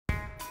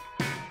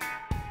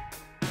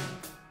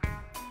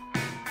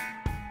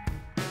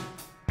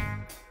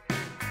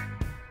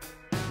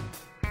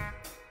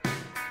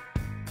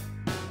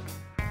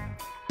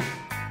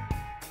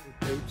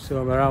So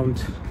I'm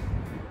around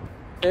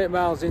 8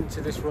 miles into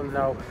this run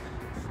now.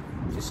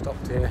 Just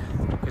stopped here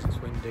because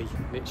it's windy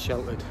and it's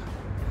sheltered.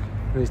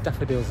 And there's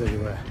daffodils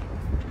everywhere.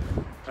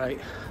 Right,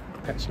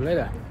 catch you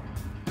later.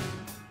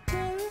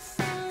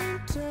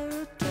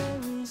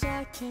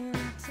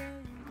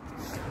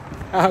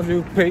 How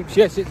do peeps?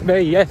 Yes, it's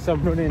me. Yes,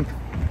 I'm running.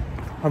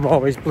 I'm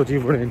always bloody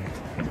running.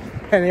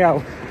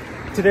 Anyhow,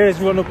 today's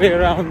run will be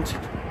around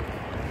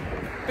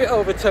a bit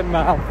over 10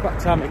 miles by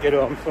the time I get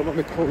home, so I'm on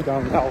the cool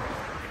down now.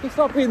 It's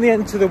not been the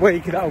end to the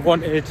week that I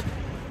wanted.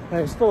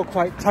 I'm still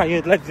quite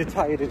tired, legs are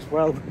tired as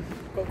well.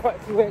 Got quite a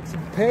few aches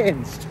and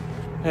pains.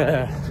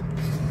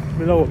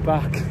 My lower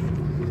back,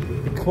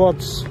 the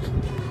quads,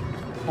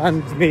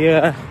 and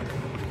my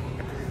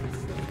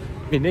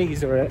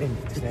knees are hurting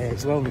today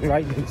as well, my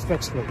right knee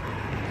especially.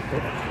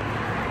 But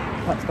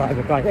that's by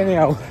the by.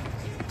 Anyhow,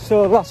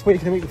 so last week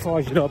and the week before,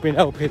 as you know, I've been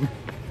helping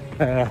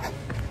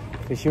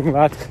this young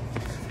lad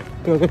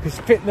build up his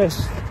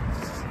fitness,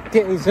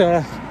 get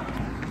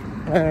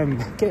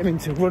him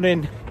into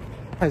running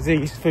as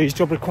for his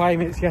job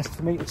requirements. He has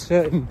to meet a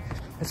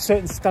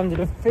certain standard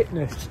of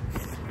fitness.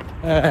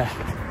 At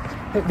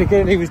the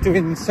beginning he was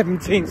doing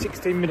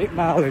 16 minute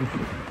miling,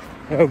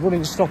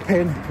 running,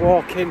 stopping,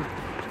 walking,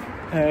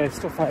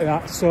 stuff like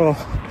that. So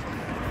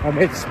I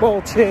made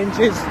small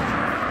changes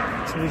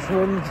to his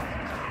run,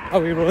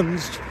 how he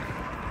runs,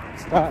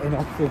 starting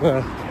off with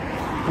run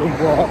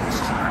walks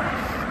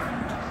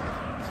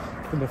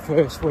in the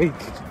first week,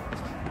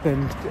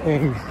 then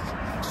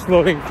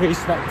slowly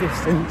increased that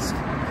distance.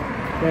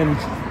 Then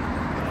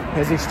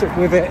as he stuck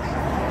with it,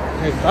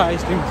 I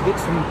advised him to get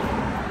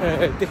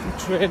some different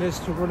trainers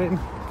to run in.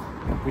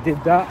 We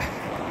did that.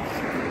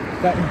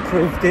 That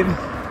improved him,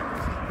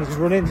 his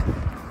running.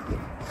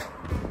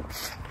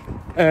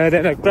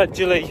 Then I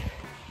gradually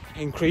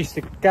increased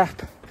the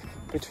gap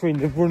between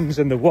the runs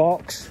and the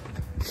walks.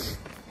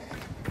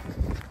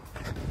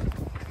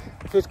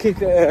 Just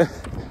keep it at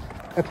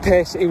a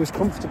pace that he was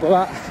comfortable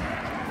at,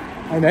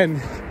 and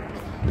then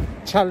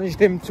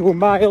challenged him to a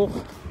mile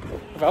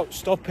without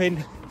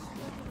stopping.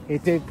 He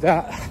did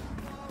that.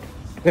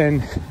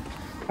 Then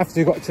after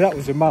he got to that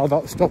was a mile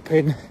without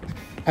stopping,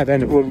 and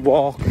then a run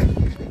walk,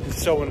 and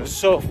so on and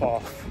so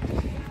forth.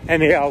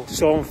 Anyhow,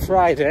 so on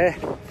Friday,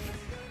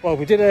 well,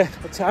 we did a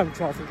time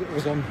trial, I think it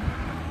was on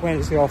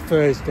Wednesday or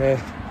Thursday,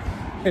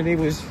 and he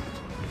was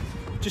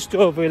just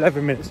over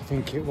 11 minutes, I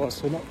think it was,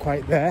 so not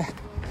quite there.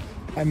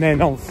 And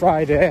then on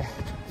Friday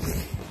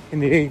in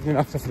the evening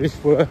after I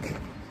finished work,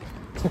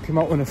 took him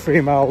out on a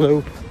 3 mile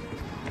loop,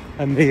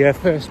 and the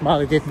first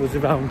mile he did was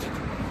around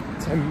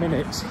 10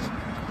 minutes,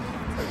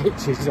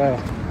 which is a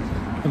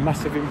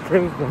massive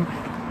improvement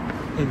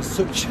in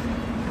such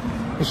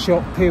a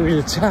short period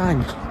of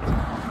time.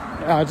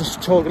 I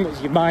just told him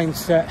it's your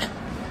mindset,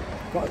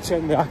 got to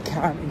turn the I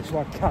can't into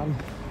I can,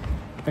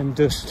 and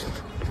just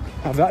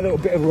have that little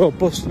bit of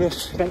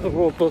robustness, mental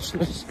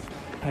robustness,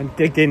 and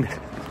dig a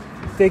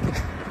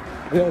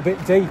little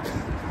bit deep,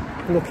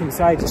 look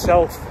inside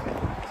yourself,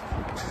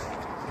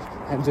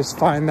 and just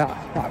find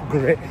that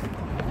grit.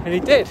 And he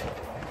did,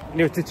 and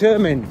he was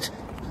determined,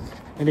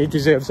 and he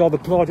deserves all the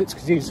plaudits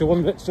because he's the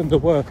one that's done the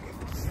work.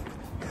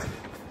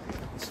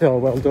 So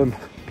well done.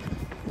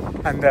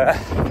 And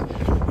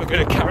we're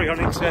going to carry on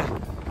into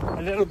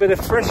a little bit of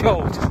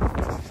threshold.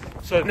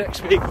 So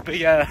next week will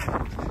be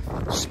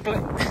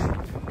split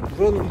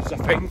runs, I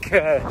think,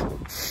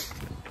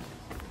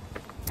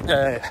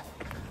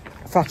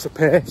 faster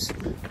pace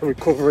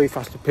recovery,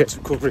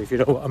 if you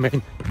know what I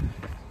mean.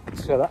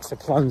 So that's the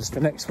plans for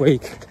next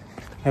week,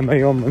 and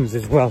my own runs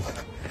as well.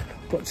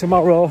 But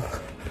tomorrow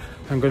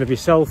I'm going to be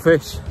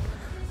selfish.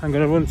 I'm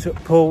going to run to the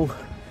pool,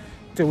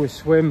 do a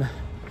swim,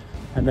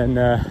 and then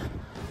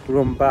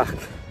run back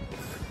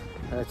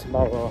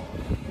tomorrow.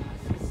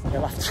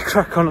 He'll have to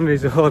crack on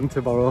his own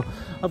tomorrow.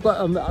 I've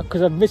got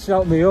because I'm missing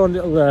out my own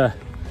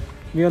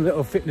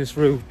little fitness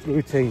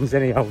routines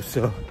anyhow.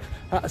 So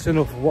that's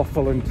enough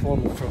waffle and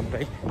twaddle from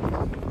me.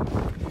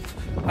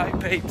 Right,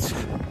 peeps.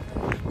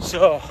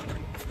 So,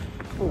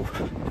 a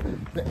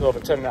little over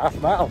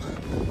 10.5 miles.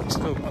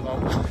 Still got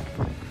about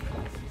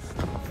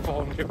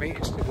 400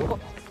 metres to go.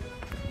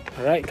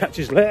 Alright, catch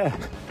us later.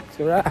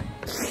 See you later.